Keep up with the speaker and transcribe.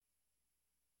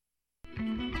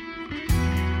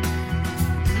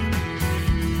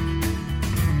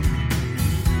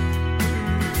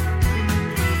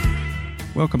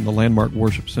Welcome to Landmark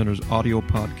Worship Center's audio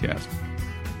podcast.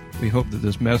 We hope that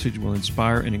this message will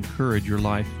inspire and encourage your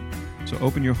life. So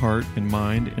open your heart and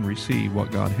mind and receive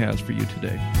what God has for you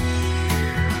today.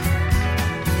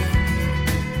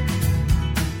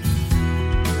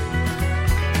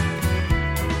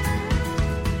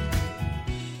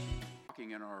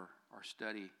 Talking in our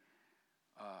study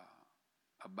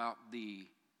about the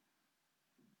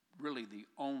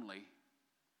only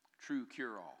true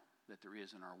cure-all that there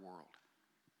is in our world.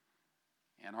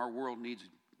 And our world needs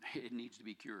to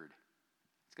be cured.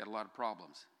 It's got a lot of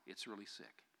problems. It's really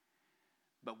sick.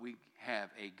 But we have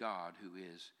a God who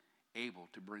is able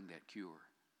to bring that cure.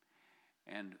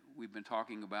 And we've been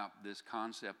talking about this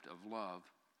concept of love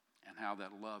and how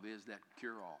that love is that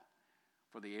cure-all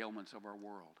for the ailments of our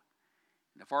world.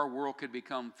 And if our world could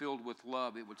become filled with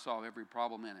love, it would solve every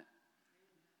problem in it.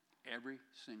 Every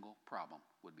single problem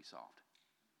would be solved.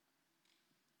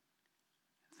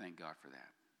 Thank God for that.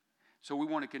 So we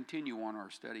want to continue on our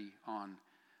study on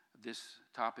this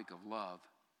topic of love.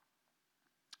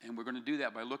 And we're going to do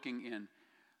that by looking in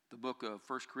the book of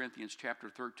 1 Corinthians chapter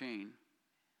 13.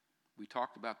 We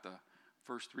talked about the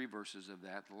first 3 verses of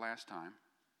that the last time.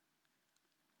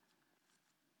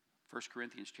 1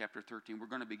 Corinthians chapter 13. We're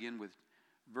going to begin with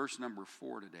verse number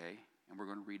 4 today, and we're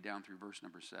going to read down through verse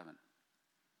number 7.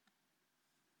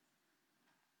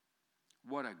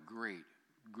 What a great,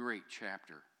 great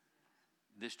chapter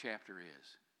this chapter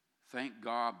is. Thank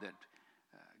God that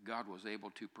God was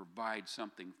able to provide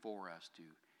something for us to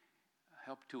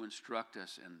help to instruct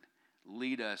us and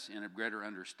lead us in a greater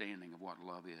understanding of what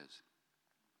love is.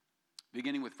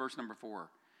 Beginning with verse number 4,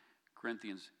 1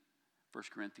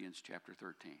 Corinthians chapter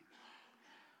 13.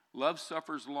 Love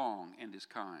suffers long and is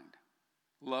kind.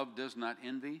 Love does not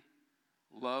envy.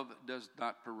 Love does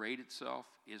not parade itself,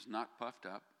 is not puffed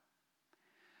up,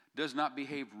 does not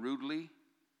behave rudely,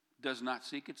 does not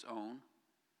seek its own,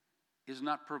 is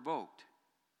not provoked,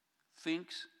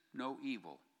 thinks no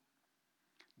evil,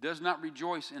 does not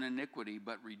rejoice in iniquity,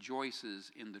 but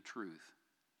rejoices in the truth,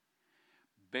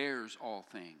 bears all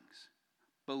things,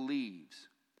 believes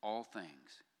all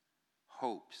things,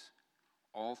 hopes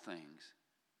all things,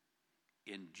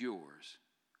 endures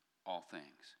all things.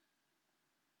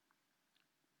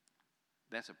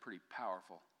 That's a pretty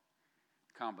powerful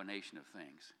combination of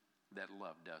things that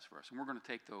love does for us. And we're going to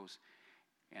take those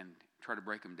and try to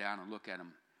break them down and look at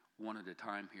them one at a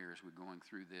time here as we're going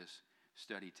through this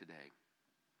study today.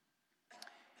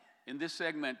 In this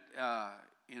segment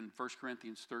in 1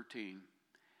 Corinthians 13,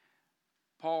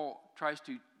 Paul tries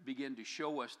to begin to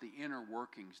show us the inner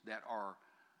workings that are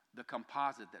the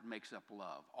composite that makes up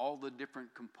love. All the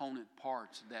different component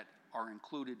parts that are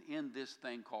included in this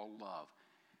thing called love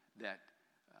that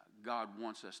God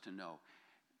wants us to know.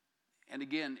 And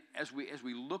again, as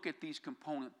we look at these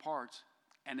component parts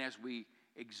and as we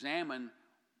examine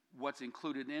what's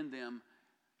included in them,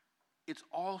 it's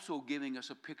also giving us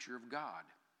a picture of God.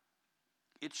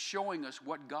 It's showing us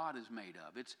what God is made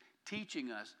of. It's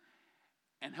teaching us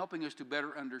and helping us to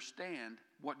better understand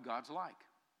what God's like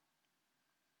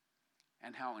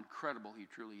and how incredible He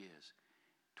truly is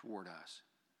toward us.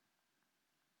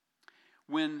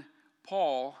 When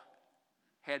Paul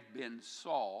had been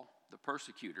Saul, the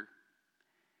persecutor,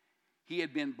 he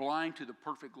had been blind to the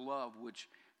perfect love which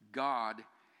God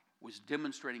was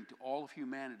demonstrating to all of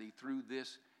humanity through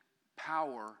this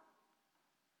power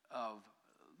of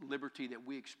liberty that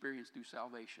we experience through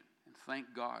salvation. And thank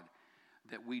God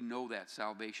that we know that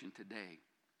salvation today.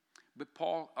 But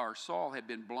Saul had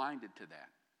been blinded to that.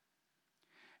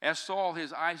 As Saul,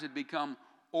 his eyes had become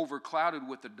overclouded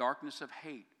with the darkness of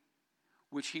hate,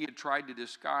 which he had tried to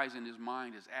disguise in his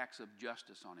mind as acts of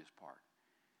justice on his part.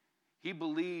 He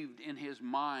believed in his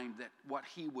mind that what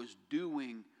he was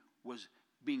doing was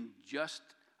being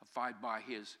justified by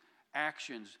his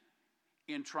actions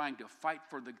in trying to fight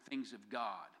for the things of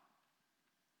God.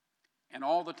 And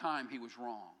all the time he was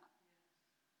wrong.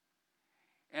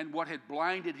 And what had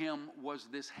blinded him was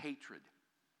this hatred.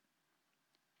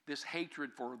 This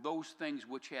hatred for those things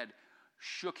which had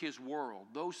shook his world.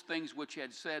 Those things which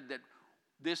had said that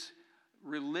this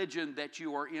religion that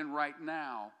you are in right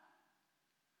now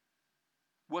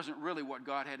wasn't really what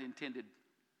God had intended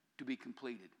to be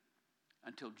completed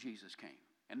until Jesus came.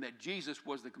 And that Jesus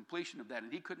was the completion of that,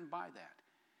 and he couldn't buy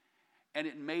that. And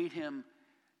it made him,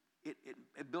 it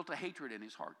built a hatred in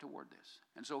his heart toward this.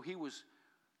 And so he was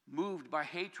moved by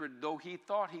hatred, though he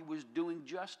thought he was doing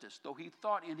justice, though he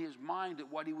thought in his mind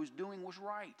that what he was doing was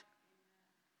right.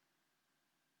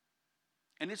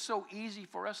 And it's so easy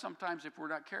for us sometimes, if we're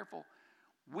not careful,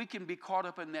 we can be caught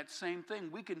up in that same thing.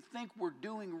 We can think we're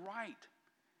doing right.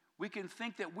 We can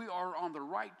think that we are on the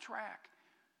right track,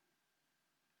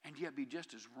 and yet be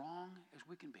just as wrong as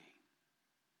we can be.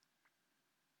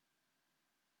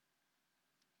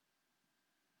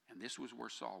 And this was where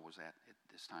Saul was at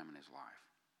this time in his life.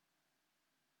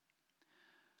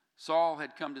 Saul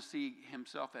had come to see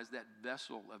himself as that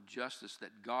vessel of justice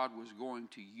that God was going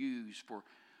to use for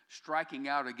striking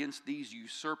out against these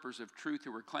usurpers of truth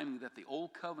who were claiming that the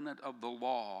old covenant of the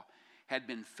law had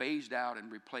been phased out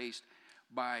and replaced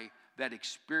by that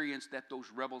experience that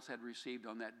those rebels had received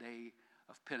on that day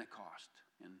of Pentecost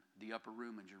in the upper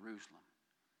room in Jerusalem.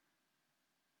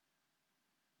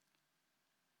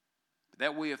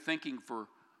 That way of thinking for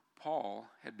Paul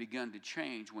had begun to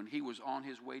change when he was on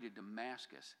his way to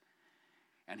Damascus.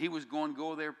 And he was going to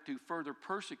go there to further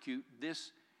persecute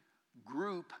this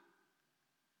group,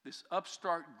 this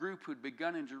upstart group who had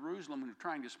begun in Jerusalem and were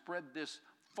trying to spread this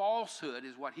falsehood,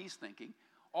 is what he's thinking,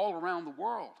 all around the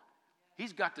world.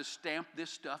 He's got to stamp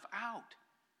this stuff out.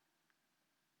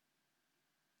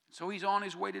 So he's on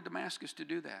his way to Damascus to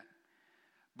do that.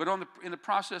 But in the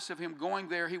process of him going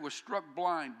there, he was struck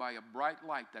blind by a bright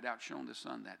light that outshone the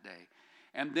sun that day.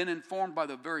 And then informed by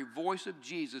the very voice of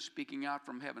Jesus speaking out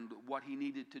from heaven what he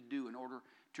needed to do in order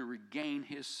to regain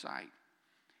his sight.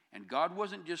 And God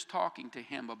wasn't just talking to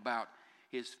him about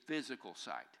his physical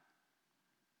sight.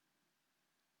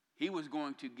 He was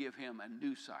going to give him a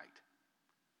new sight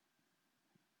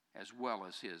as well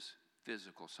as his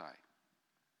physical sight.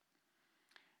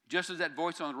 Just as that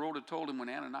voice on the road had told him when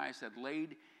Ananias had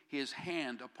laid his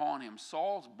hand upon him,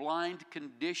 Saul's blind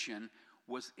condition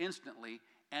was instantly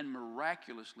and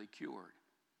miraculously cured.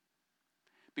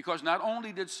 Because not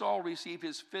only did Saul receive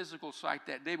his physical sight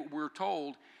that day, but we're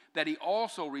told that he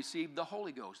also received the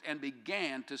Holy Ghost and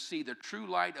began to see the true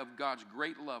light of God's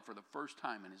great love for the first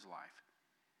time in his life.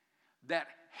 That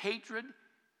hatred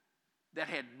that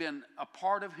had been a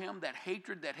part of him, that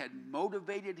hatred that had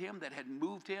motivated him, that had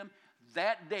moved him,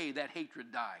 that day that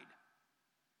hatred died.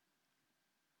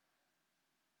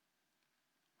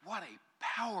 What a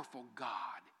powerful God.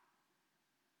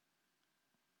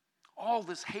 All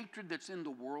this hatred that's in the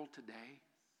world today,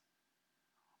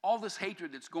 all this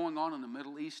hatred that's going on in the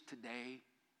Middle East today,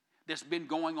 that's been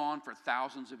going on for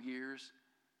thousands of years,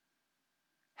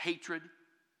 hatred,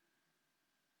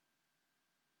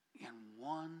 in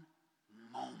one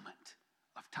moment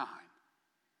of time,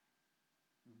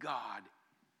 God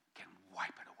can wipe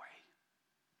it away.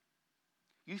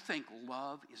 You think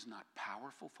love is not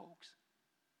powerful, folks?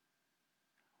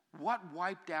 What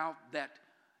wiped out that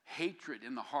hatred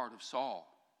in the heart of Saul?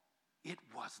 It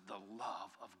was the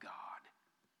love of God.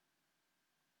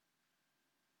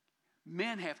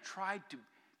 Men have tried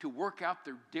to work out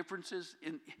their differences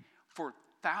for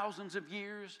thousands of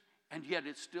years, and yet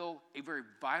it's still a very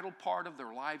vital part of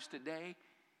their lives today.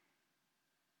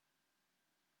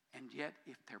 And yet,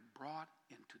 if they're brought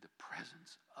into the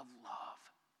presence of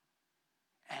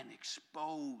love and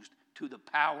exposed to the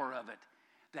power of it,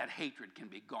 that hatred can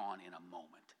be gone in a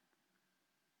moment.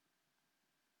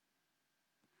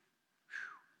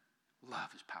 Whew. Love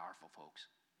is powerful, folks.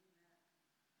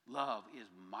 Love is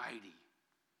mighty.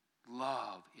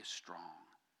 Love is strong.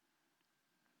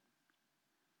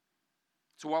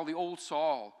 So while the old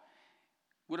Saul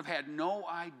would have had no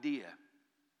idea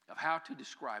of how to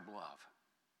describe love,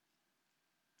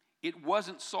 it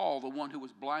wasn't Saul, the one who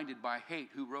was blinded by hate,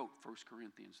 who wrote 1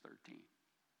 Corinthians 13.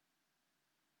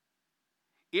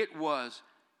 It was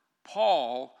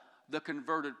Paul, the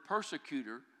converted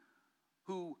persecutor,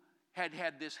 who had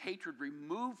had this hatred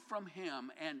removed from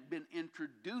him and been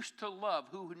introduced to love,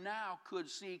 who now could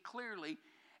see clearly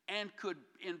and could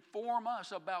inform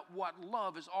us about what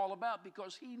love is all about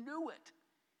because he knew it.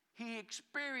 He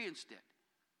experienced it.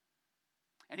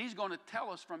 And he's going to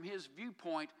tell us from his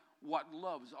viewpoint what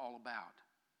love is all about.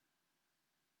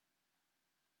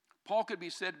 Paul could be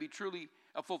said to be truly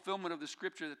a fulfillment of the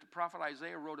scripture that the prophet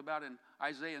Isaiah wrote about in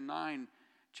Isaiah 9,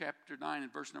 chapter 9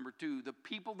 and verse number 2. The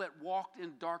people that walked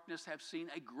in darkness have seen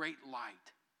a great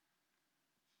light.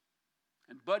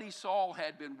 And Buddy Saul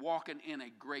had been walking in a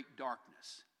great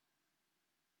darkness.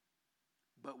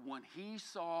 But when he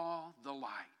saw the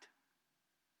light,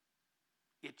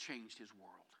 it changed his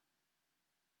world.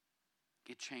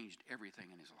 It changed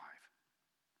everything in his life.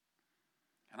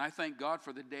 And I thank God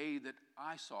for the day that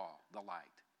I saw the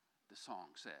light, the song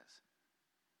says.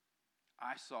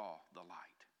 I saw the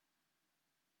light.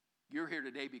 You're here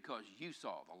today because you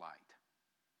saw the light.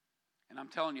 And I'm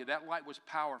telling you, that light was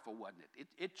powerful, wasn't it?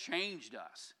 It changed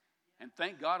us. And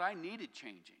thank God I needed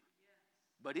changing.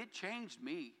 But it changed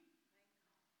me.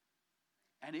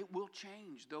 and it will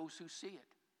change those who see it.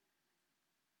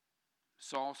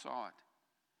 Saul saw it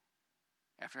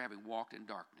after having walked in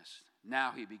darkness.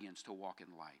 Now he begins to walk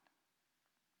in light.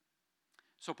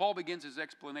 So Paul begins his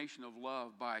explanation of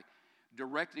love by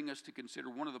directing us to consider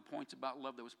one of the points about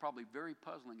love that was probably very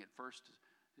puzzling at first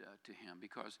to him,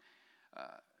 because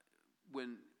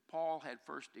when Paul had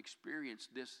first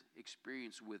experienced this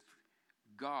experience with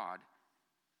God,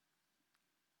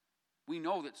 we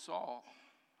know that Saul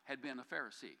had been a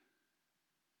Pharisee.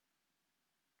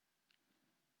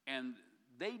 And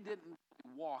they didn't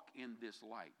walk in this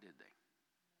light, did they?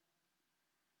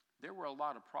 There were a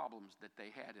lot of problems that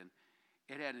they had, and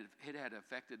it had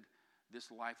affected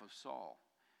this life of Saul.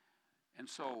 And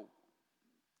so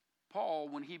Paul,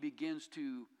 when he begins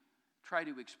to try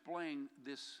to explain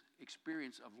this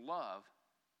experience of love,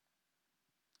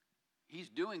 he's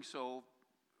doing so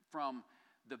from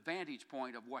the vantage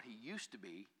point of what he used to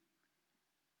be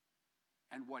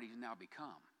and what he's now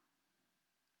become.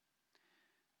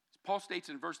 Paul states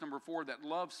in verse number 4 that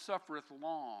love suffereth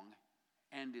long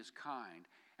and is kind.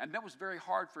 And that was very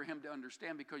hard for him to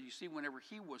understand, because you see, whenever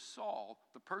he was Saul,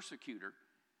 the persecutor,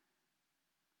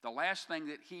 the last thing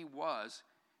that he was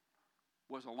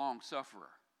a long sufferer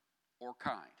or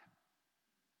kind.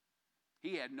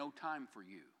 He had no time for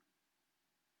you.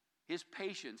 His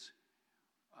patience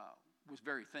was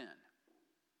very thin.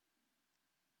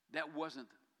 That wasn't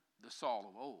the Saul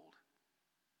of old.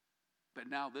 But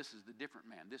now this is the different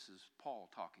man. This is Paul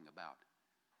talking about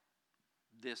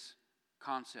this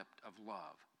concept of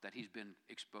love that he's been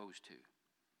exposed to.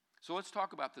 So let's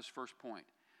talk about this first point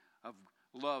of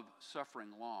love suffering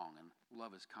long and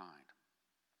love is kind.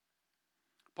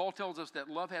 Paul tells us that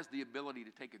love has the ability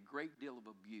to take a great deal of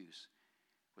abuse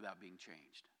without being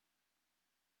changed.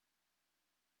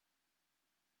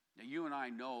 Now, you and I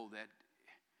know that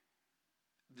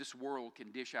this world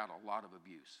can dish out a lot of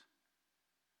abuse.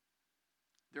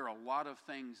 There are a lot of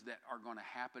things that are going to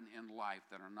happen in life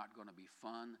that are not going to be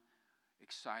fun,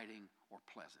 exciting, or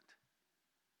pleasant.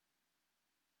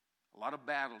 A lot of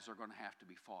battles are going to have to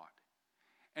be fought.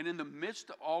 And in the midst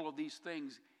of all of these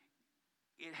things,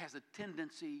 it has a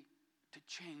tendency to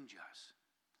change us,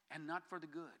 and not for the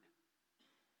good.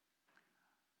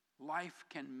 Life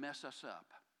can mess us up.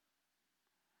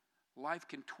 Life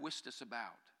can twist us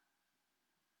about.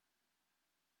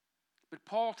 But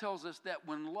Paul tells us that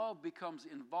when love becomes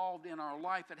involved in our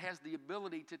life, it has the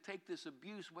ability to take this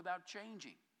abuse without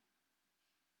changing.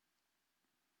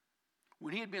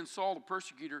 When he had been Saul the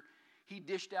persecutor, he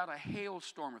dished out a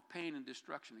hailstorm of pain and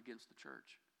destruction against the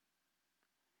church.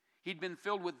 He'd been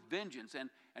filled with vengeance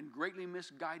and greatly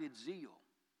misguided zeal.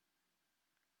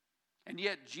 And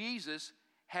yet Jesus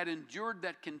had endured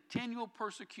that continual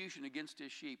persecution against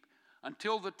his sheep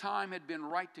until the time had been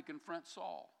right to confront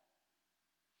Saul.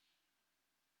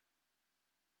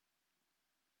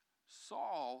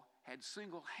 Saul had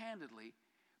single-handedly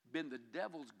been the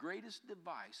devil's greatest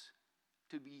device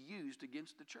to be used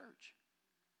against the church.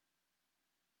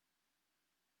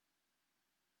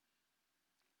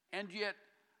 And yet,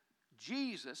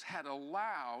 Jesus had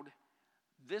allowed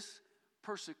this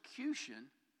persecution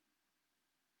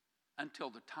until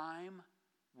the time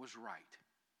was right.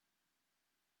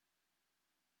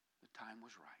 The time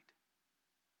was right.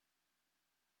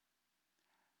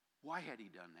 Why had he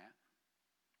done that?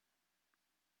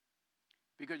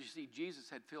 Because you see, Jesus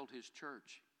had filled his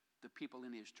church, the people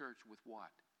in his church, with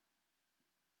what?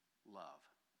 Love.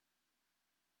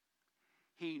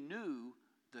 He knew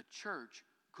the church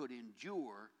could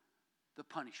endure the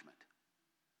punishment.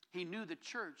 He knew the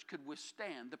church could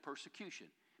withstand the persecution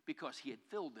because he had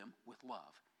filled them with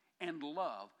love. And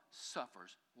love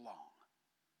suffers long.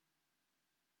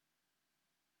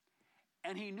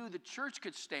 And he knew the church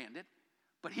could stand it,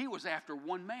 but he was after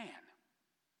one man.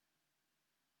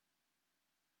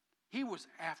 He was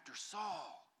after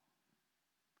Saul.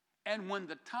 And when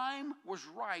the time was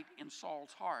right in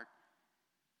Saul's heart,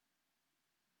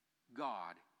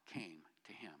 God came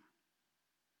to him.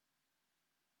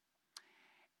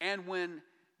 And when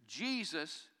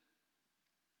Jesus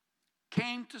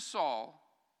came to Saul,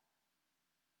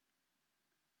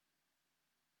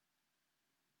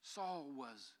 Saul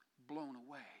was blown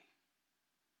away.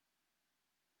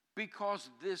 Because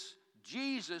this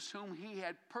Jesus, whom he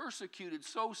had persecuted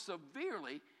so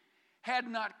severely, had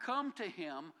not come to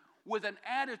him with an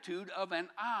attitude of an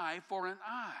eye for an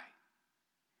eye.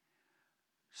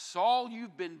 Saul,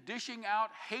 you've been dishing out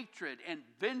hatred and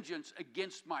vengeance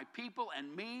against my people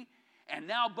and me, and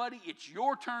now, buddy, it's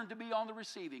your turn to be on the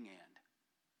receiving end.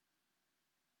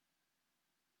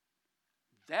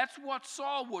 That's what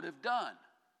Saul would have done.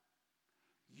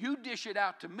 You dish it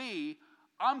out to me,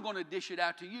 I'm going to dish it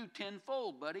out to you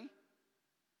tenfold, buddy.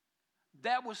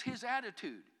 That was his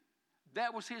attitude.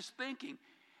 That was his thinking.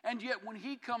 And yet when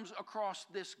he comes across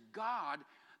this God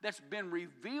that's been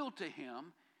revealed to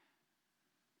him,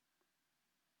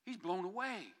 he's blown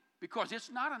away because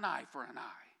it's not an eye for an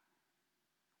eye.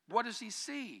 What does he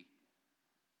see?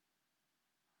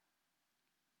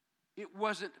 It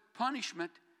wasn't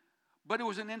punishment, but it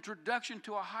was an introduction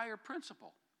to a higher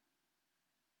principle.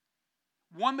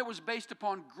 One that was based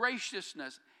upon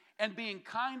graciousness and being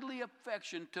kindly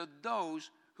affection to those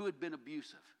who had been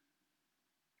abusive.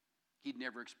 He'd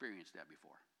never experienced that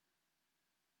before.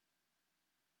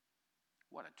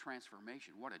 What a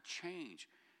transformation. What a change.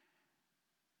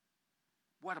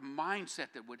 What a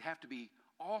mindset that would have to be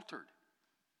altered.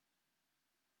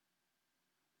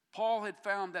 Paul had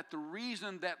found that the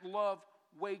reason that love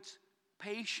waits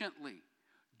patiently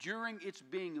during its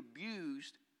being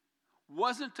abused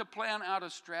wasn't to plan out a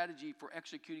strategy for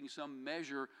executing some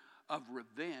measure of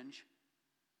revenge.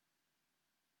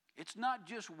 It's not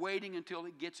just waiting until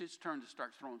it gets its turn to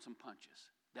start throwing some punches.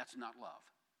 That's not love.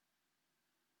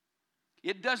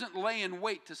 It doesn't lay in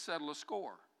wait to settle a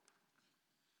score.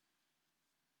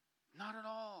 Not at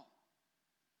all.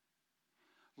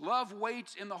 Love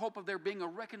waits in the hope of there being a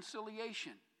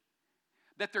reconciliation,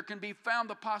 that there can be found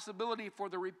the possibility for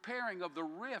the repairing of the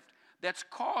rift that's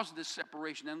caused this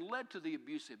separation and led to the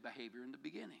abusive behavior in the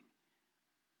beginning.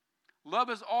 Love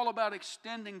is all about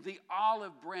extending the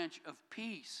olive branch of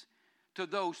peace to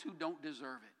those who don't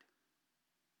deserve it.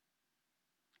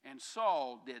 And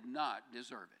Saul did not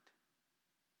deserve it.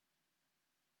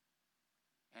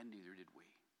 And neither did we.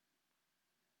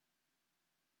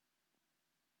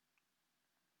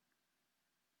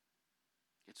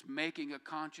 It's making a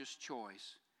conscious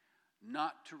choice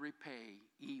not to repay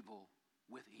evil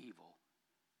with evil,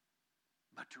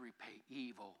 but to repay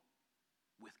evil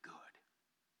with good.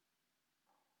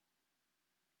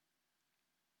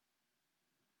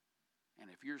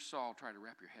 And if you're Saul, try to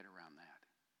wrap your head around that.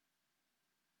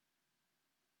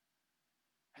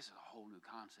 This is a whole new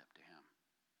concept to him.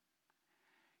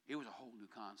 It was a whole new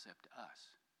concept to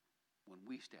us when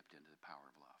we stepped into the power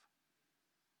of love.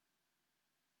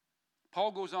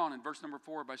 Paul goes on in verse number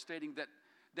 4 by stating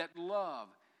that love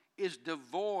is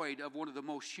devoid of one of the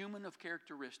most human of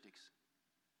characteristics,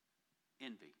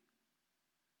 envy.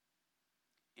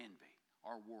 Envy.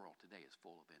 Our world today is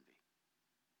full of envy.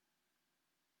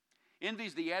 Envy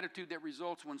is the attitude that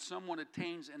results when someone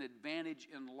attains an advantage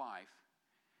in life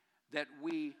that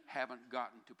we haven't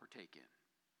gotten to partake in.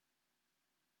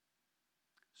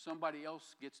 Somebody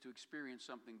else gets to experience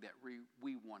something that we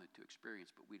wanted to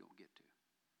experience, but we don't get to.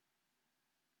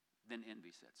 Then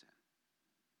envy sets in.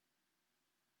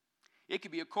 It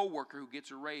could be a coworker who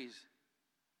gets a raise,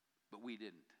 but we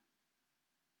didn't.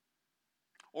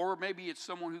 Or maybe it's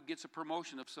someone who gets a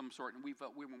promotion of some sort, and we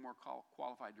felt we were more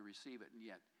qualified to receive it, and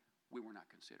yet we were not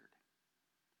considered.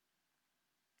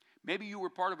 Maybe you were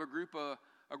part of a group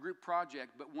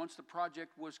project, but once the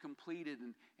project was completed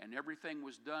and everything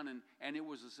was done and it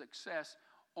was a success,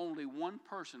 only one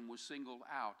person was singled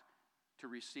out to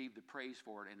receive the praise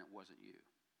for it, and it wasn't you.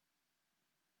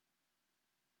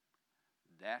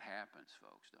 That happens,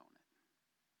 folks, don't it?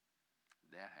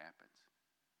 That happens.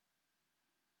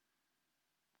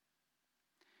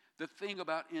 The thing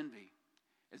about envy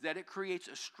is that it creates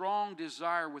a strong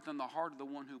desire within the heart of the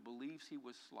one who believes he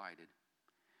was slighted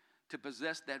to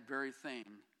possess that very thing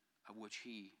of which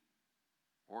he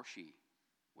or she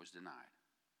was denied.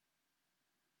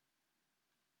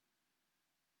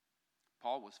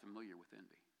 Paul was familiar with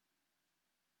envy.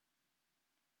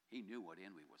 He knew what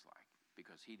envy was like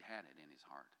because he'd had it in his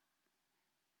heart.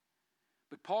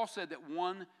 But Paul said that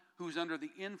one who's under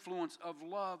the influence of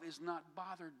love is not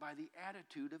bothered by the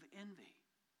attitude of envy.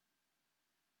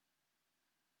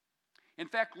 In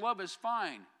fact, love is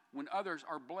fine when others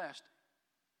are blessed,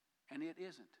 and it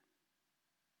isn't.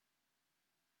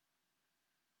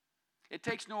 It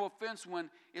takes no offense when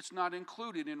it's not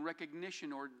included in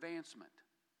recognition or advancement.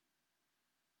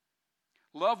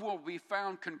 Love will be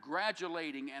found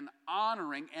congratulating and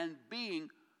honoring and being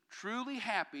truly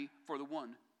happy for the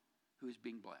one who is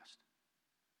being blessed.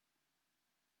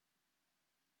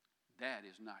 That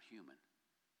is not human.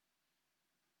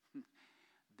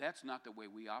 That's not the way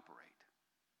we operate.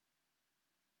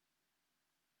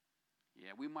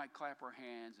 Yeah, we might clap our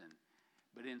hands,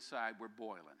 but inside we're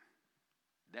boiling.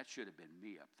 That should have been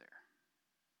me up there.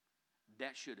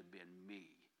 That should have been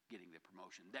me getting the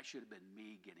promotion. That should have been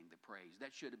me getting the praise.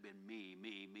 That should have been me.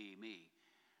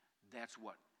 That's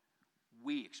what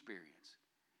we experience.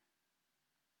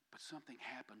 But something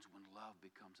happens when love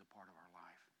becomes a part of our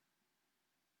life.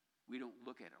 We don't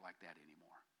look at it like that anymore.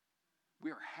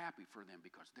 We are happy for them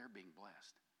because they're being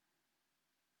blessed.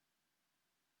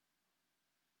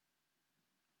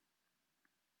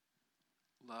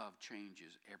 Love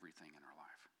changes everything in our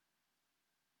life.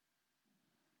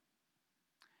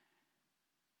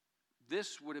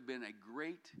 This would have been a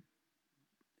great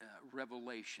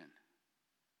revelation,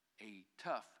 a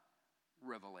tough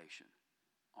revelation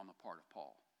on the part of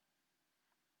Paul.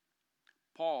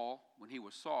 Paul, when he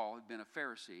was Saul, had been a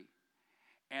Pharisee,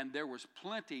 and there was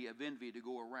plenty of envy to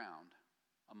go around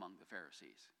among the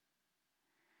Pharisees.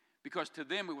 Because to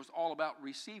them it was all about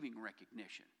receiving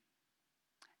recognition.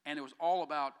 And it was all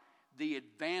about the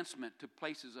advancement to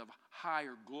places of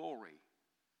higher glory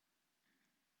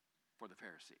for the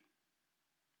Pharisee.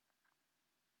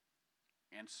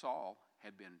 And Saul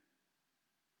had been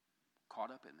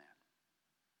caught up in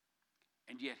that.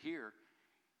 And yet here,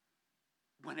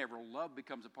 whenever love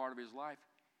becomes a part of his life,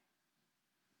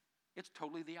 it's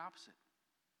totally the opposite.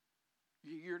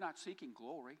 You're not seeking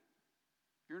glory.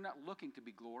 You're not looking to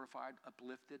be glorified,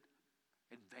 uplifted,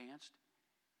 advanced.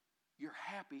 You're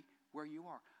happy where you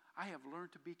are. I have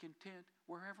learned to be content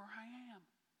wherever I am.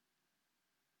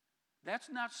 That's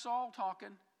not Saul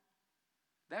talking.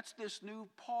 That's this new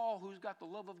Paul who's got the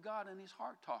love of God in his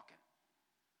heart talking.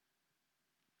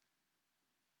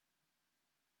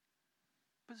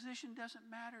 Position doesn't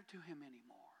matter to him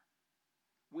anymore.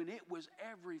 When it was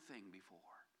everything before,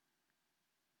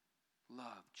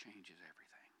 love changes everything.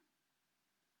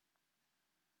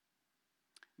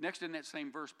 Next in that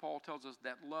same verse, Paul tells us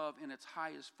that love in its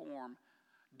highest form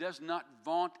does not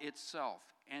vaunt itself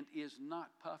and is not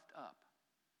puffed up.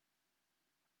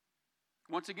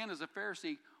 Once again, as a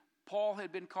Pharisee, Paul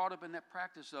had been caught up in that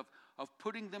practice of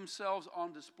putting themselves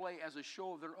on display as a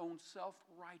show of their own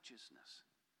self-righteousness.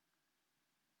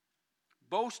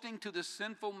 Boasting to the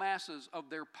sinful masses of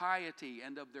their piety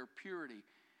and of their purity,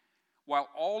 while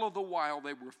all of the while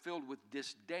they were filled with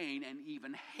disdain and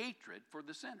even hatred for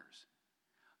the sinners.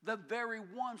 The very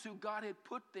ones who God had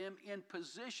put them in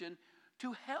position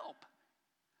to help.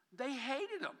 They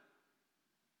hated them.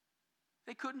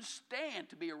 They couldn't stand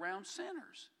to be around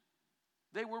sinners.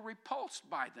 They were repulsed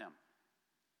by them.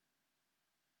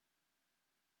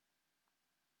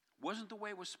 Wasn't the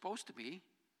way it was supposed to be,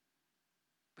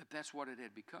 but that's what it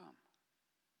had become.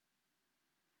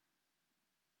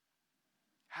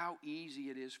 How easy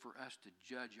it is for us to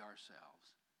judge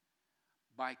ourselves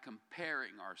by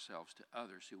comparing ourselves to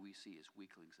others who we see as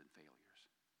weaklings and failures.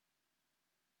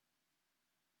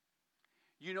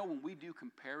 You know, when we do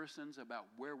comparisons about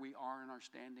where we are in our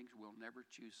standings, we'll never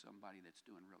choose somebody that's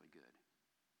doing really good.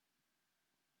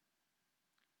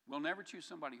 We'll never choose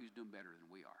somebody who's doing better than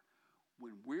we are.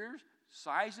 When we're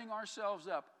sizing ourselves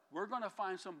up, we're going to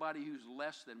find somebody who's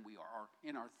less than we are. Or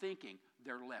in our thinking,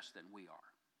 they're less than we are.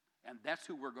 And that's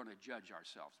who we're going to judge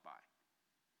ourselves by.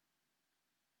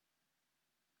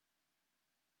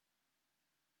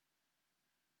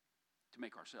 To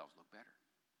make ourselves look better.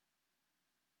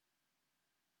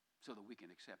 So that we can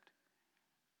accept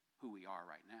who we are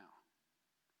right now.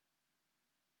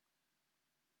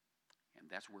 And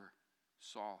that's where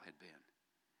Saul had been.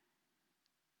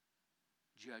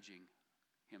 Judging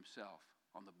himself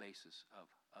on the basis of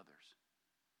others.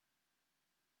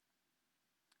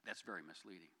 That's very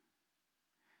misleading.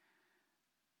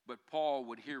 But Paul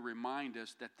would here remind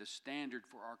us that the standard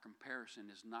for our comparison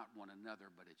is not one another,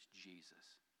 but it's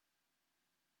Jesus.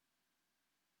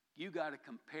 You got to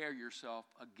compare yourself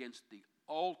against the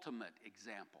ultimate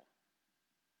example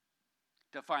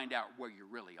to find out where you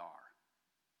really are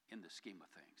in the scheme of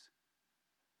things.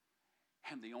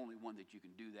 And the only one that you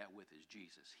can do that with is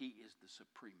Jesus. He is the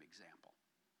supreme example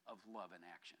of love in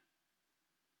action.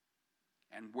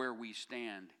 And where we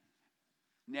stand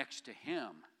next to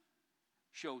him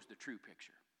shows the true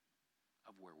picture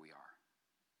of where we are.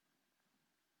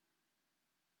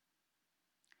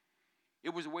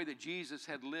 It was a way that Jesus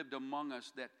had lived among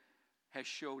us that has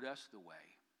showed us the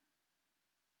way.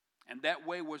 And that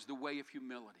way was the way of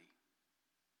humility.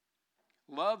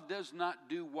 Love does not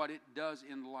do what it does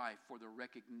in life for the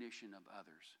recognition of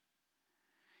others.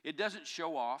 It doesn't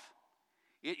show off.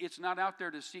 It's not out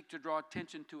there to seek to draw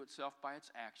attention to itself by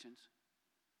its actions.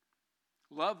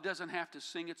 Love doesn't have to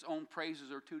sing its own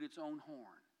praises or toot its own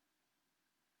horn.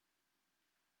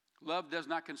 Love does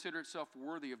not consider itself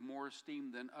worthy of more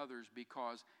esteem than others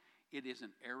because it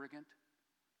isn't arrogant,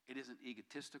 it isn't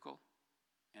egotistical,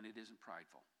 and it isn't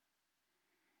prideful.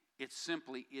 It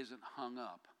simply isn't hung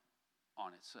up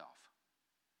on itself.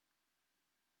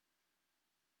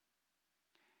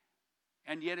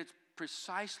 And yet it's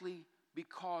precisely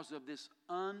because of this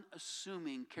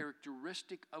unassuming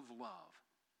characteristic of love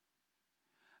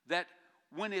that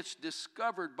when it's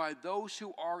discovered by those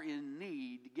who are in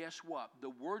need, guess what? The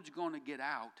word's going to get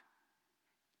out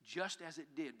just as it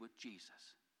did with Jesus.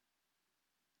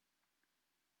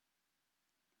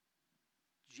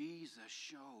 Jesus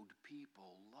showed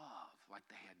people love like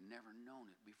they had never known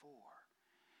it before.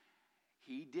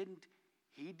 He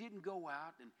didn't go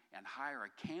out and hire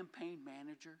a campaign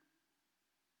manager,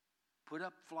 put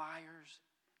up flyers,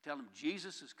 tell them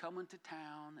Jesus is coming to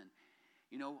town and,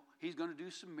 he's going to do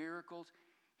some miracles.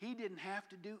 He didn't have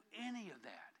to do any of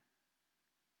that.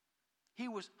 He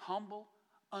was humble,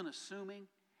 unassuming,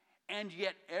 and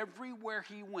yet everywhere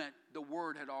he went, the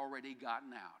word had already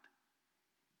gotten out.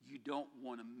 You don't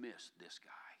want to miss this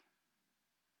guy.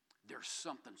 There's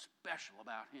something special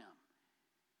about him.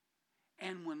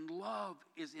 And when love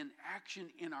is in action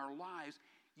in our lives,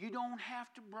 you don't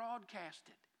have to broadcast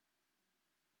it.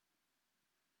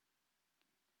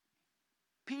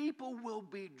 People will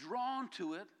be drawn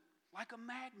to it like a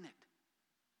magnet.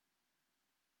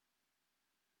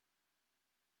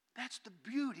 That's the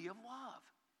beauty of love.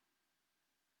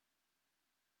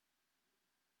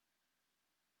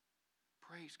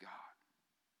 Praise God.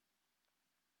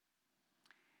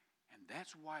 And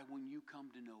that's why when you come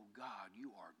to know God,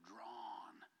 you are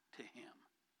drawn to Him.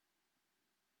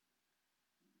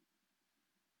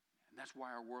 And that's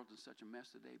why our world is such a mess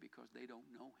today, because they don't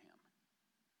know Him.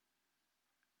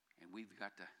 And we've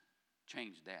got to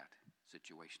change that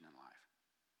situation in life.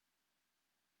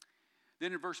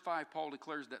 Then in verse 5, Paul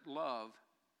declares that love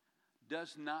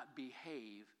does not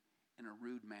behave in a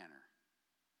rude manner.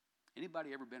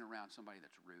 Anybody ever been around somebody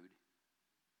that's rude?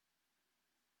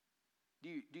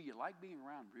 Do you like being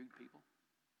around rude people?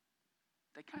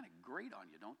 They kind of grate on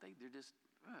you, don't they? They're just,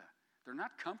 they're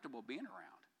not comfortable being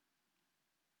around.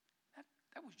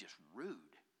 That was just rude.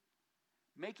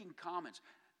 Making comments,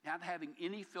 not having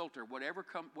any filter, whatever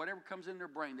comes in their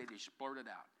brain, they just blurt it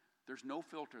out. There's no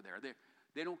filter there.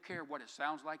 They don't care what it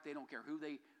sounds like. They don't care who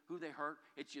they hurt.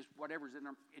 It's just whatever's in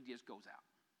them, it just goes out.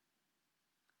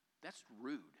 That's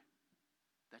rude.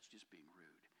 That's just being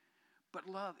rude. But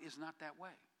love is not that way.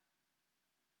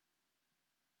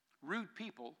 Rude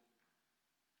people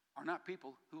are not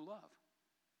people who love.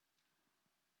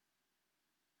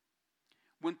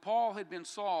 When Paul had been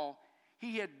Saul,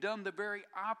 he had done the very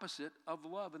opposite of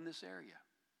love in this area.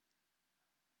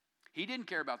 He didn't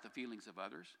care about the feelings of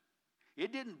others.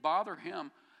 It didn't bother him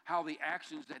how the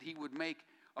actions that he would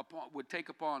take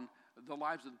upon the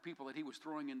lives of the people that he was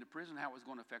throwing into prison, how it was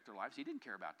going to affect their lives. He didn't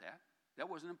care about that. That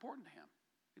wasn't important to him.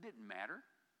 It didn't matter.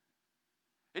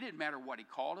 It didn't matter what he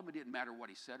called him. It didn't matter what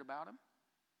he said about him.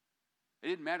 It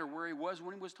didn't matter where he was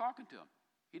when he was talking to him.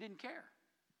 He didn't care.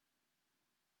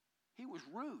 He was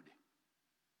rude.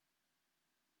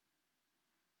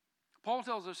 Paul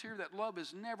tells us here that love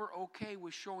is never okay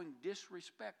with showing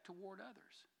disrespect toward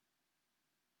others.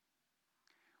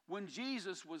 When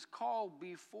Jesus was called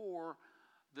before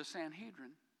the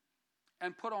Sanhedrin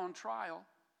and put on trial,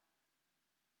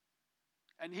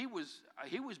 and he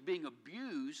was being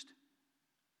abused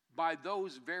by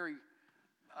those very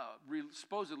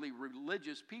supposedly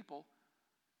religious people,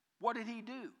 what did he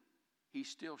do? He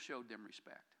still showed them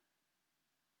respect.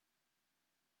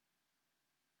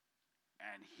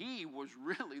 And he was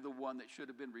really the one that should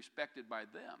have been respected by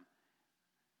them.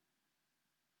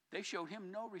 They showed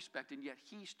him no respect, and yet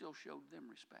he still showed them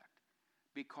respect,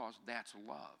 because that's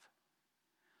love.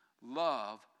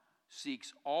 Love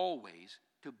seeks always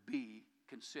to be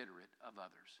considerate of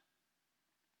others.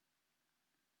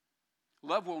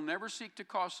 Love will never seek to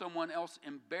cause someone else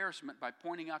embarrassment by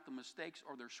pointing out the mistakes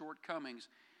or their shortcomings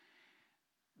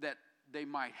that they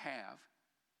might have,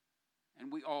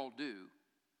 and we all do.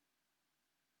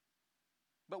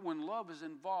 But when love is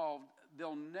involved,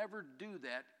 they'll never do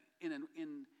that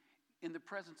in the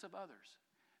presence of others.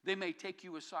 They may take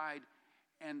you aside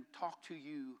and talk to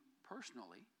you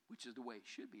personally, which is the way it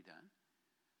should be done,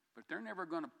 but they're never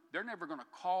going to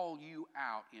call you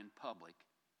out in public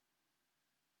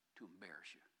to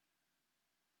embarrass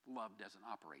you. Love doesn't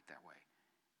operate that way.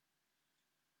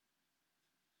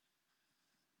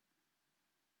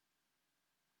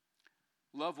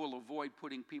 Love will avoid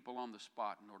putting people on the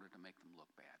spot in order to make them look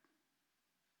bad.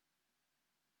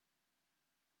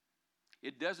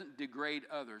 It doesn't degrade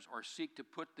others or seek to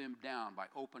put them down by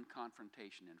open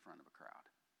confrontation in front of a crowd.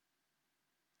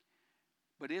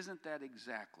 But isn't that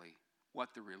exactly what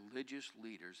the religious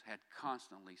leaders had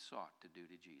constantly sought to do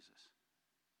to Jesus?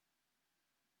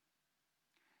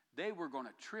 They were going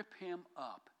to trip him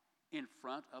up in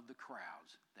front of the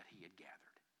crowds that he had gathered.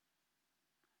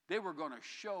 They were going to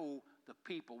show the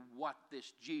people what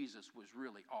this Jesus was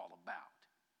really all about.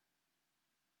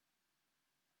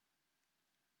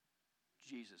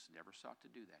 Jesus never sought to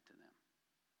do that to them.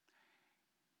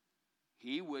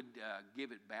 He would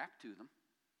give it back to them,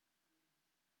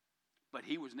 but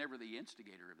he was never the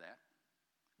instigator of that.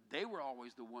 They were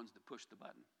always the ones that pushed the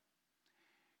button.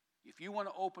 If you want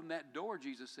to open that door,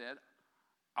 Jesus said,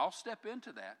 I'll step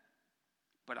into that,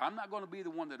 but I'm not going to be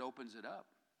the one that opens it up.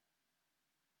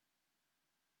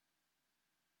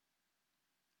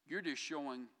 You're just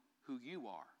showing who you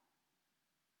are.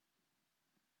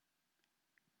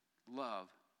 Love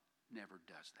never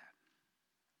does that.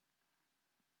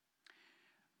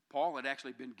 Paul had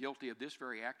actually been guilty of this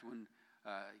very act when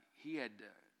he had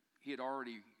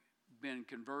already been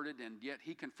converted, and yet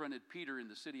he confronted Peter in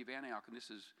the city of Antioch, and this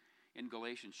is in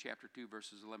Galatians chapter 2,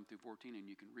 verses 11 through 14, and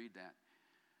you can read that.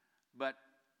 But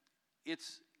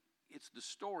it's the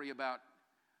story about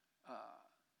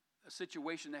a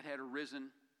situation that had arisen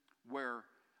where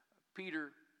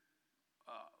Peter,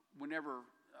 whenever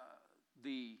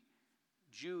the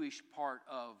Jewish part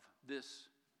of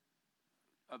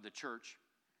the church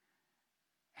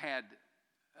had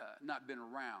not been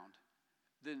around,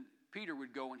 then Peter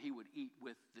would go and he would eat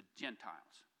with the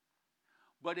Gentiles.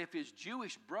 But if his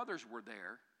Jewish brothers were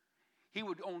there, he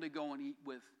would only go and eat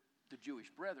with the Jewish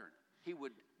brethren. He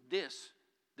would diss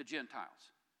the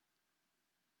Gentiles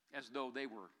as though they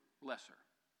were lesser.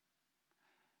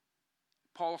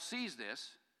 Paul sees this,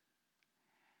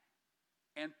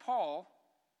 and Paul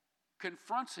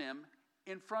confronts him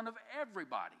in front of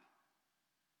everybody.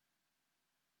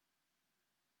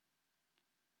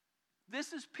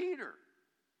 This is Peter.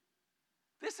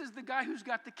 This is the guy who's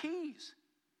got the keys.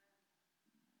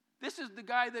 This is the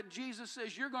guy that Jesus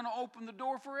says, you're going to open the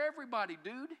door for everybody,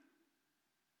 dude.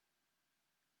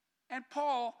 And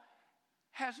Paul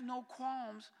has no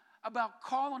qualms about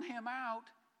calling him out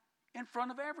in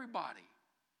front of everybody.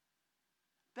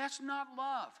 That's not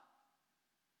love.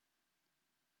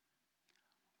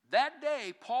 That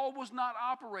day, Paul was not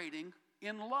operating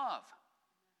in love.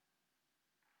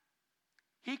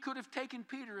 He could have taken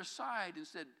Peter aside and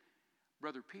said,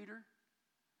 Brother Peter,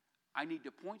 I need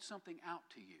to point something out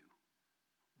to you.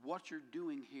 What you're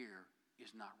doing here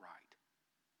is not right.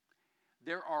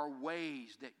 There are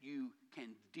ways that you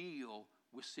can deal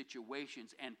with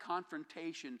situations, and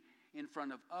confrontation in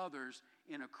front of others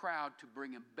in a crowd to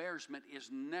bring embarrassment is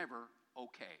never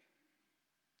okay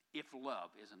if love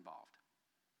is involved.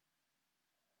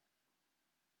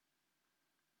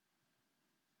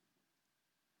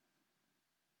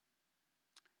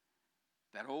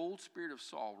 That old spirit of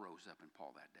Saul rose up in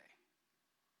Paul that day.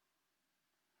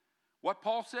 What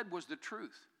Paul said was the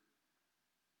truth.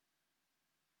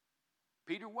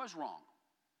 Peter was wrong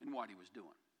in what he was doing.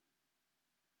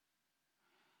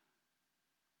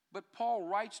 But Paul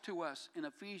writes to us in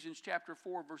Ephesians chapter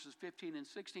 4, verses 15 and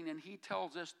 16, and he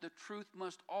tells us the truth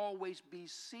must always be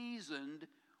seasoned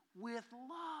with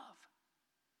love.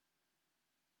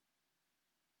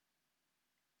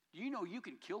 Do you know you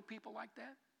can kill people like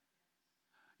that?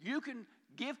 You can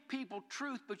give people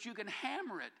truth, but you can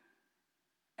hammer it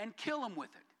and kill them with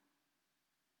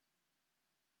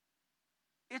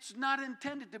it. It's not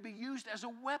intended to be used as a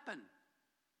weapon.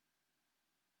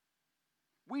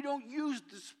 We don't use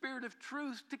the spirit of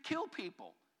truth to kill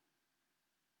people.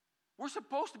 We're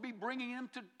supposed to be bringing them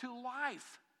to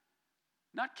life,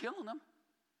 not killing them.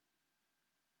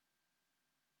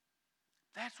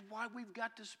 That's why we've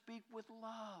got to speak with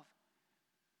love.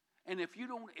 And if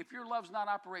your love's not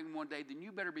operating one day, then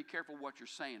you better be careful what you're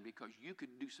saying, because you could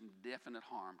do some definite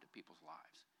harm to people's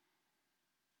lives.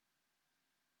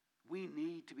 We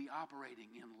need to be operating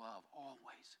in love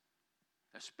always,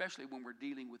 especially when we're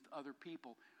dealing with other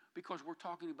people, because we're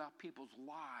talking about people's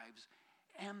lives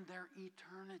and their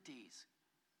eternities.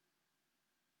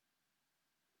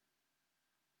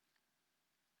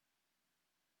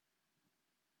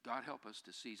 God help us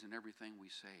to season everything we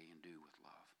say and do with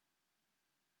love.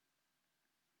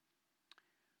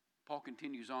 Paul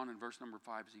continues on in verse number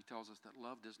 5 as he tells us that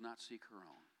love does not seek her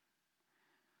own.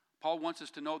 Paul wants us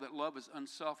to know that love is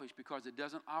unselfish because it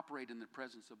doesn't operate in the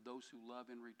presence of those who love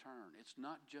in return. It's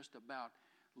not just about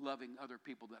loving other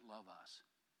people that love us.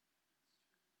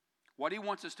 What he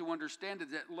wants us to understand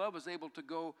is that love is able to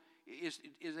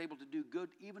do good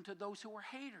even to those who are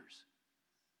haters.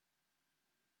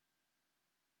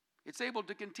 It's able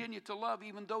to continue to love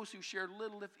even those who share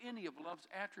little, if any, of love's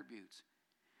attributes.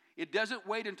 It doesn't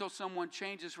wait until someone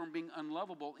changes from being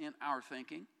unlovable in our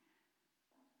thinking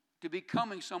to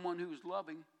becoming someone who's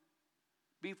loving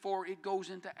before it goes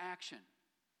into action.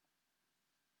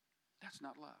 That's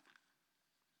not love.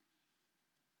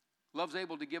 Love's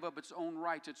able to give up its own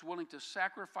rights. It's willing to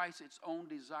sacrifice its own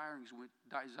desires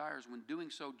when doing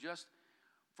so, just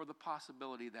for the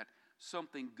possibility that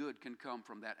something good can come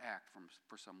from that act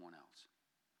for someone else.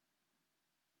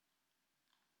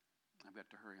 I've got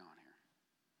to hurry on here.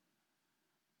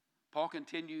 Paul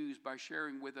continues by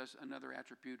sharing with us another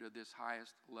attribute of this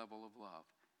highest level of love.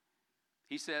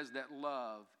 He says that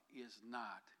love is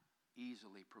not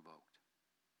easily provoked.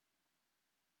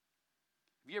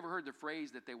 Have you ever heard the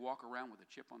phrase that they walk around with a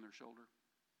chip on their shoulder?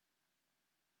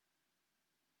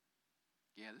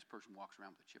 Yeah, this person walks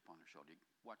around with a chip on their shoulder.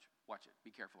 Watch it. Be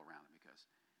careful around them because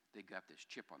they got this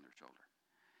chip on their shoulder.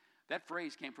 That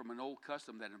phrase came from an old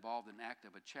custom that involved an act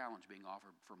of a challenge being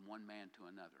offered from one man to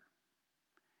another.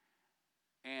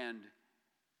 And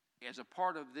as a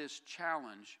part of this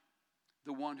challenge,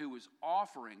 the one who was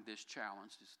offering this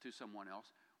challenge to someone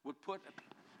else would put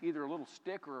either a little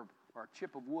stick or a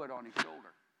chip of wood on his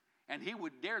shoulder. And he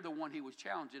would dare the one he was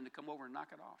challenging to come over and knock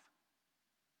it off.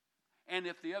 And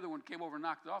if the other one came over and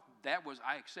knocked it off, that was,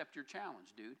 I accept your challenge,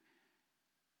 dude.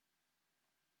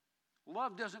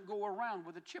 Love doesn't go around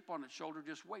with a chip on its shoulder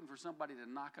just waiting for somebody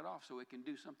to knock it off so it can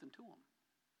do something to them.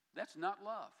 That's not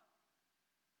love.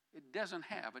 It doesn't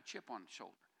have a chip on its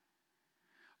shoulder.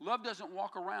 Love doesn't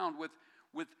walk around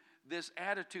with this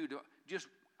attitude of just,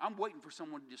 I'm waiting for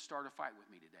someone to just start a fight with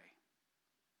me today.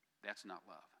 That's not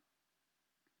love.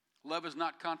 Love is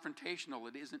not confrontational.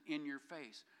 It isn't in your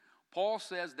face. Paul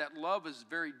says that love is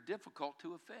very difficult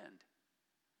to offend.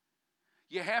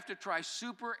 You have to try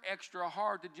super extra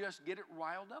hard to just get it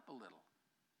riled up a little.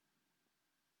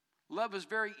 Love is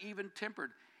very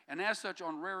even-tempered, and as such,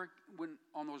 on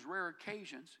those rare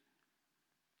occasions,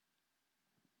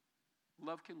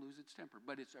 love can lose its temper,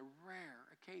 but it's a rare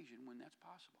occasion when that's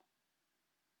possible.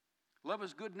 Love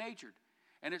is good-natured,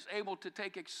 and it's able to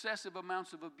take excessive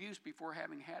amounts of abuse before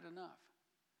having had enough.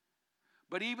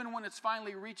 But even when it's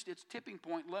finally reached its tipping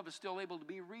point, love is still able to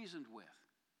be reasoned with.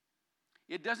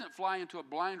 It doesn't fly into a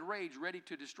blind rage ready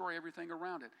to destroy everything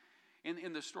around it.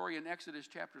 In the story in Exodus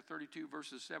chapter 32,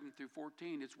 verses 7 through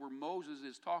 14, it's where Moses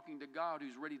is talking to God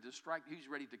who's ready to strike, who's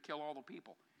ready to kill all the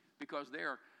people because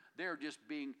they're just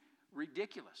being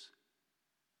ridiculous.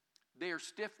 They are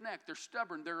stiff-necked, they're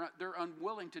stubborn, they're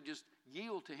unwilling to just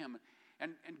yield to him.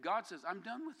 And God says, I'm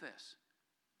done with this.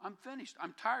 I'm finished.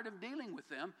 I'm tired of dealing with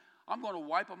them. I'm going to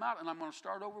wipe them out, and I'm going to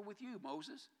start over with you,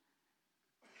 Moses.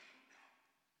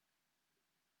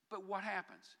 But what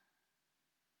happens?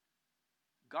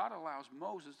 God allows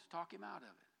Moses to talk him out of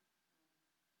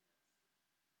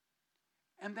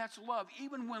it. And that's love.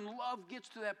 Even when love gets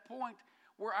to that point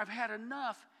where I've had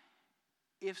enough,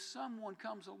 if someone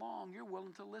comes along, you're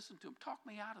willing to listen to them. Talk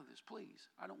me out of this, please.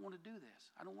 I don't want to do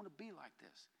this. I don't want to be like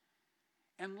this.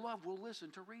 And love will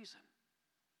listen to reason.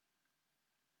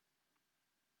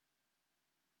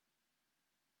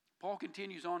 Paul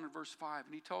continues on in verse 5,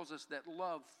 and he tells us that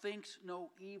love thinks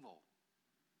no evil.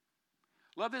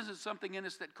 Love isn't something in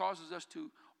us that causes us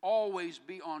to always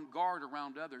be on guard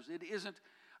around others. It isn't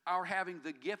our having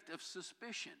the gift of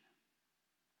suspicion,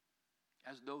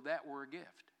 as though that were a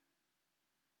gift.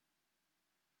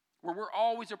 Where we're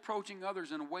always approaching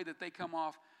others in a way that they come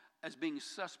off as being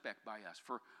suspect by us.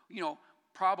 For,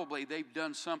 probably they've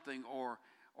done something or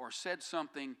said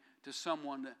something to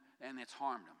someone and it's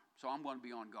harmed them. So I'm going to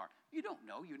be on guard. You don't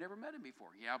know. You've never met him before.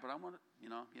 Yeah, but I'm going to,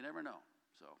 you never know.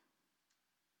 So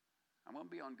I'm going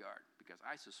to be on guard because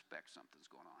I suspect something's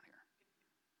going on here.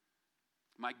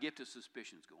 My gift of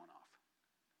suspicion is going off.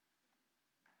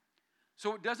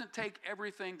 So it doesn't take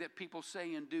everything that people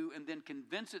say and do and then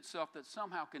convince itself that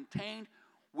somehow contained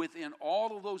within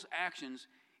all of those actions,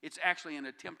 it's actually an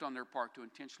attempt on their part to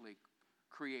intentionally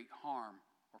create harm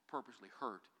or purposely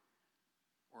hurt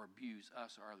or abuse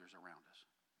us or others around us.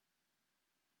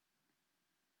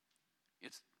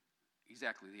 It's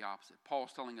exactly the opposite.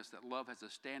 Paul's telling us that love has a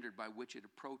standard by which it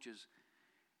approaches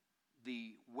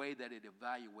the way that it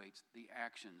evaluates the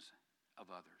actions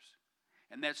of others.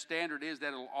 And that standard is that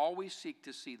it'll always seek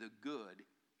to see the good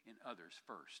in others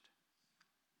first.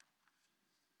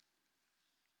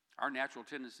 Our natural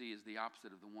tendency is the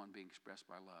opposite of the one being expressed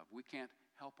by love. We can't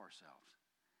help ourselves.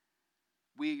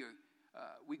 We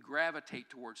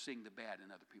gravitate towards seeing the bad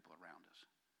in other people around us.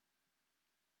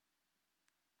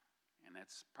 And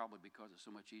that's probably because it's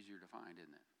so much easier to find,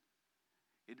 isn't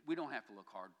it? We don't have to look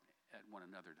hard at one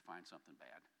another to find something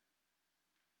bad.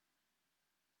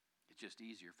 It's just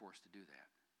easier for us to do that.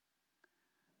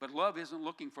 But love isn't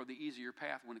looking for the easier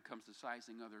path when it comes to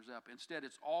sizing others up. Instead,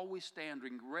 it's always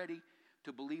standing ready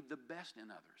to believe the best in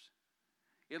others.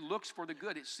 It looks for the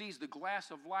good. It sees the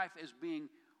glass of life as being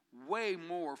way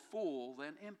more full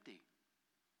than empty.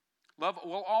 Love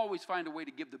will always find a way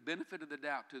to give the benefit of the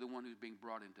doubt to the one who's being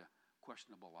brought into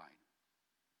questionable light.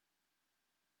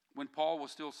 When Paul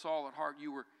was still Saul at heart,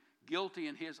 you were guilty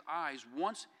in his eyes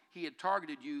once he had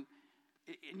targeted you,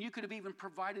 and you could have even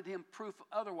provided him proof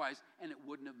otherwise, and it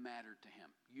wouldn't have mattered to him.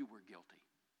 You were guilty,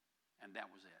 and that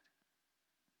was it.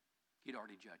 He'd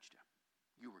already judged him.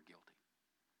 You were guilty.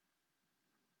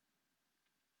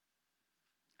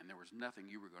 And there was nothing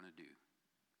you were going to do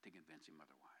to convince him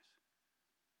otherwise.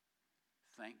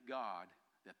 Thank God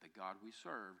that the God we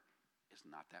serve is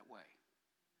not that way,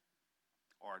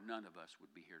 or none of us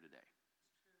would be here today.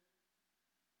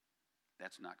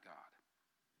 That's not God.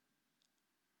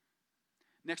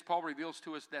 Next, Paul reveals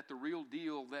to us that the real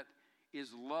deal that is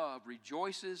love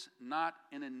rejoices not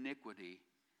in iniquity,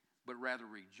 but rather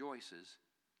rejoices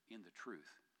in the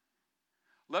truth.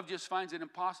 Love just finds it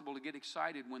impossible to get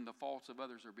excited when the faults of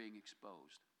others are being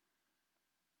exposed.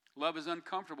 Love is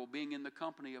uncomfortable being in the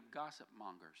company of gossip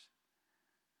mongers.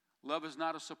 Love is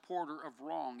not a supporter of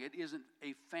wrong. It isn't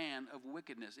a fan of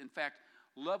wickedness. In fact,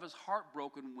 love is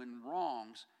heartbroken when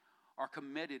wrongs are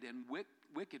committed and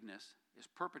wickedness is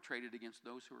perpetrated against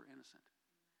those who are innocent.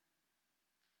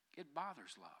 It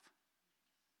bothers love.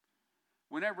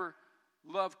 Whenever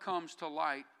love comes to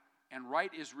light and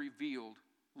right is revealed,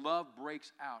 love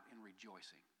breaks out in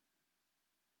rejoicing.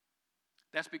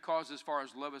 That's because, as far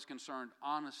as love is concerned,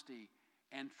 honesty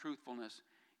and truthfulness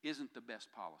isn't the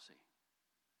best policy.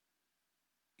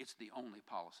 It's the only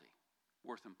policy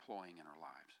worth employing in our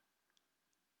lives.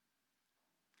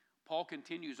 Paul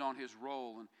continues on his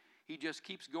role, and he just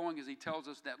keeps going as he tells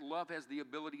us that love has the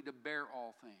ability to bear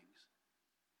all things.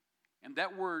 And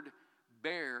that word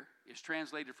bear is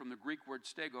translated from the Greek word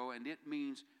stego, and it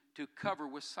means to cover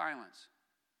with silence.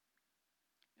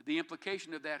 The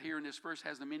implication of that here in this verse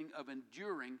has the meaning of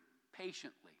enduring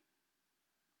patiently.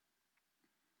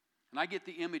 And I get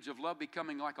the image of love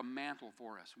becoming like a mantle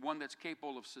for us, one that's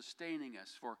capable of sustaining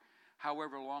us for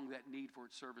however long that need for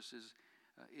its services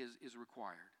is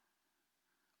required.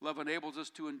 Love enables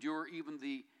us to endure even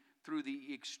through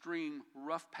the extreme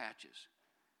rough patches.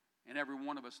 And every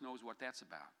one of us knows what that's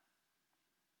about.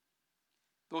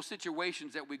 Those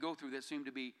situations that we go through that seem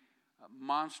to be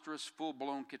monstrous,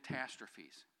 full-blown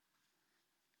catastrophes.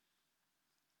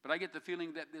 But I get the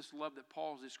feeling that this love that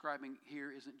Paul is describing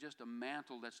here isn't just a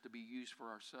mantle that's to be used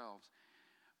for ourselves.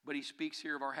 But he speaks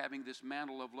here of our having this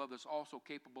mantle of love that's also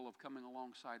capable of coming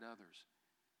alongside others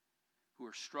who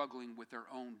are struggling with their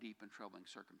own deep and troubling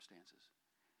circumstances.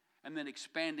 And then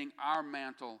expanding our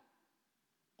mantle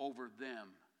over them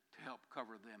to help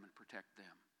cover them and protect them.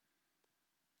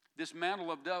 This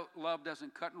mantle of love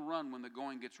doesn't cut and run when the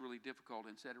going gets really difficult.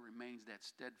 Instead, it remains that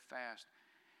steadfast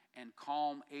and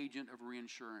calm agent of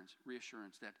reassurance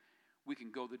that we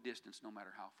can go the distance no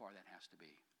matter how far that has to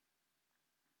be.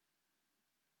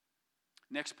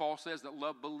 Next, Paul says that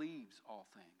love believes all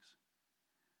things.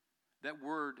 That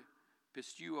word,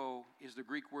 pisteuo, is the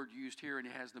Greek word used here, and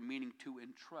it has the meaning to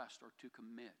entrust or to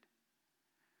commit.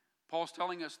 Paul's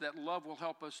telling us that love will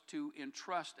help us to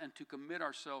entrust and to commit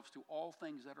ourselves to all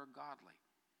things that are godly.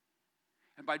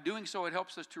 And by doing so, it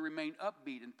helps us to remain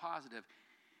upbeat and positive,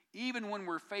 even when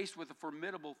we're faced with a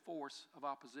formidable force of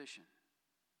opposition.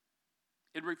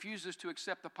 It refuses to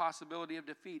accept the possibility of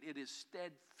defeat. It is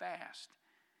steadfast,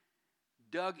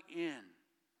 dug in,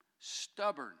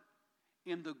 stubborn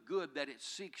in the good that it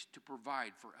seeks to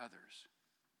provide for others.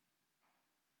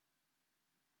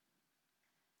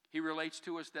 He relates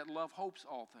to us that love hopes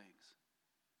all things.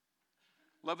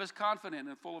 Love is confident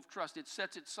and full of trust. It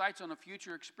sets its sights on a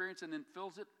future experience and then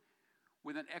fills it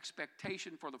with an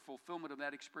expectation for the fulfillment of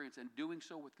that experience, and doing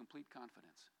so with complete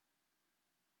confidence.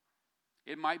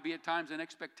 It might be at times an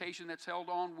expectation that's held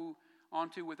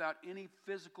onto without any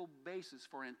physical basis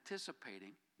for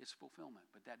anticipating its fulfillment,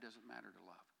 but that doesn't matter to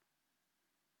love,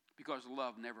 because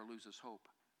love never loses hope.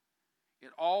 It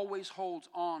always holds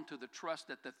on to the trust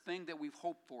that the thing that we've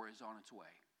hoped for is on its way.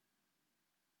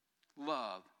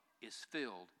 Love is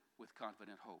filled with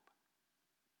confident hope.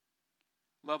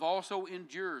 Love also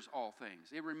endures all things.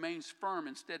 It remains firm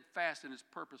and steadfast in its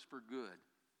purpose for good,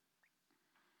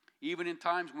 even in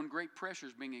times when great pressure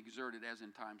is being exerted, as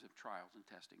in times of trials and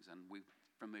testings, and we're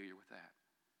familiar with that.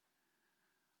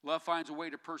 Love finds a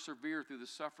way to persevere through the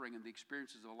suffering and the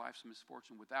experiences of life's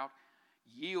misfortune without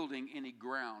yielding any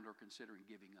ground or considering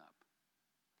giving up.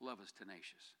 Love is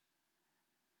tenacious.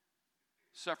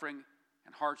 Suffering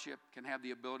and hardship can have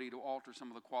the ability to alter some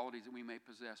of the qualities that we may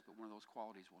possess, but one of those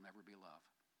qualities will never be love.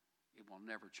 It will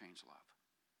never change love.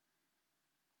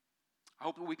 I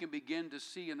hope that we can begin to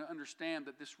see and understand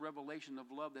that this revelation of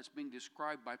love that's being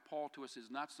described by Paul to us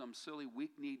is not some silly,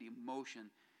 weak-kneed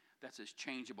emotion that's as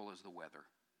changeable as the weather.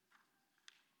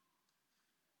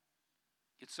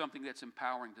 It's something that's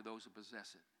empowering to those who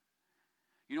possess it.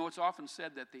 You know, it's often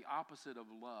said that the opposite of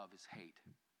love is hate.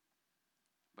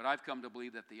 But I've come to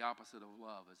believe that the opposite of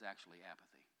love is actually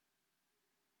apathy.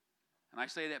 And I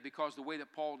say that because the way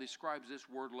that Paul describes this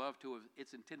word love to us,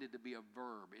 it's intended to be a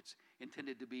verb. It's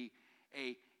intended to be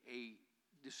a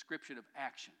description of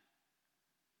action.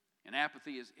 And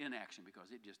apathy is inaction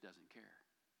because it just doesn't care.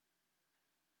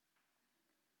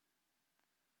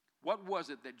 What was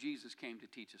it that Jesus came to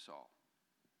teach us all?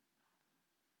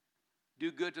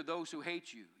 Do good to those who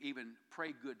hate you, even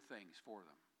pray good things for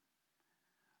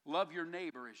them. Love your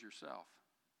neighbor as yourself.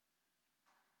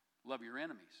 Love your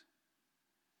enemies.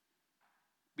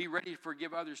 Be ready to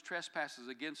forgive others' trespasses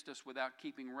against us without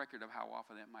keeping record of how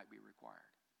often that might be required.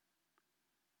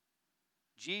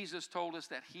 Jesus told us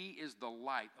that He is the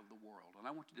light of the world. And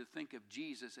I want you to think of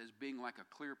Jesus as being like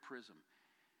a clear prism.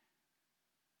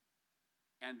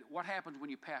 And what happens when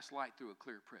you pass light through a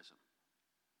clear prism?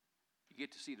 You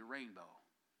get to see the rainbow.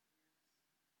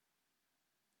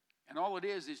 And all it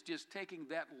is just taking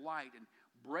that light and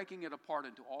breaking it apart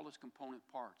into all its component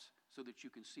parts so that you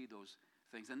can see those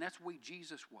things. And that's the way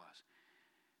Jesus was.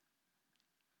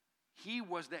 He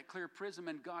was that clear prism,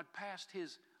 and God passed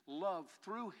His love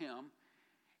through Him,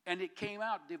 and it came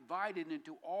out divided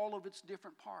into all of its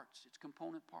different parts, its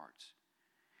component parts.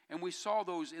 And we saw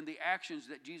those in the actions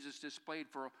that Jesus displayed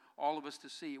for all of us to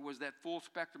see. It was that full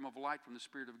spectrum of light from the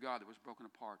Spirit of God that was broken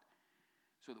apart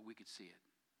so that we could see it.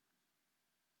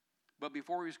 But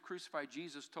before He was crucified,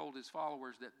 Jesus told His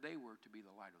followers that they were to be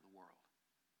the light of the world.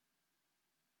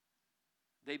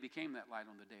 They became that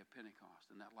light on the day of Pentecost,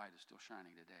 and that light is still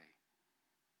shining today.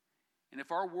 And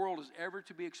if our world is ever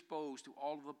to be exposed to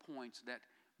all of the points that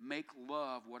make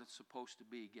love what it's supposed to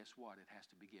be, guess what? It has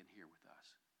to begin here with us,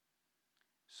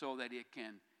 so that it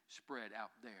can spread out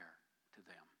there to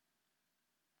them.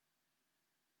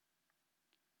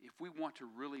 If we want to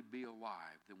really be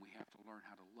alive, then we have to learn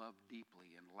how to love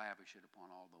deeply and lavish it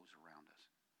upon all those around us.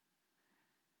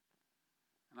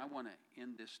 And I want to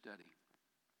end this study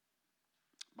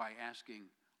by asking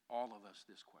all of us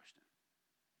this question.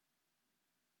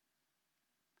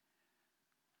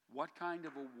 What kind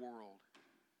of a world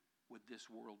would this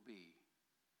world be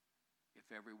if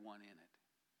everyone in it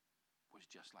was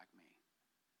just like me?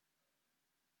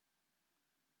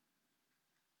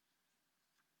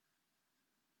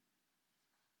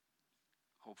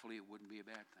 Hopefully it wouldn't be a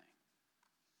bad thing.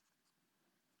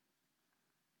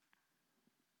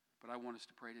 But I want us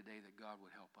to pray today that God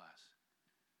would help us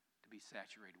to be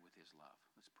saturated with His love.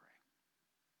 Let's pray.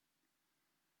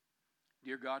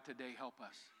 Dear God, today help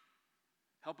us.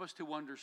 Help us to understand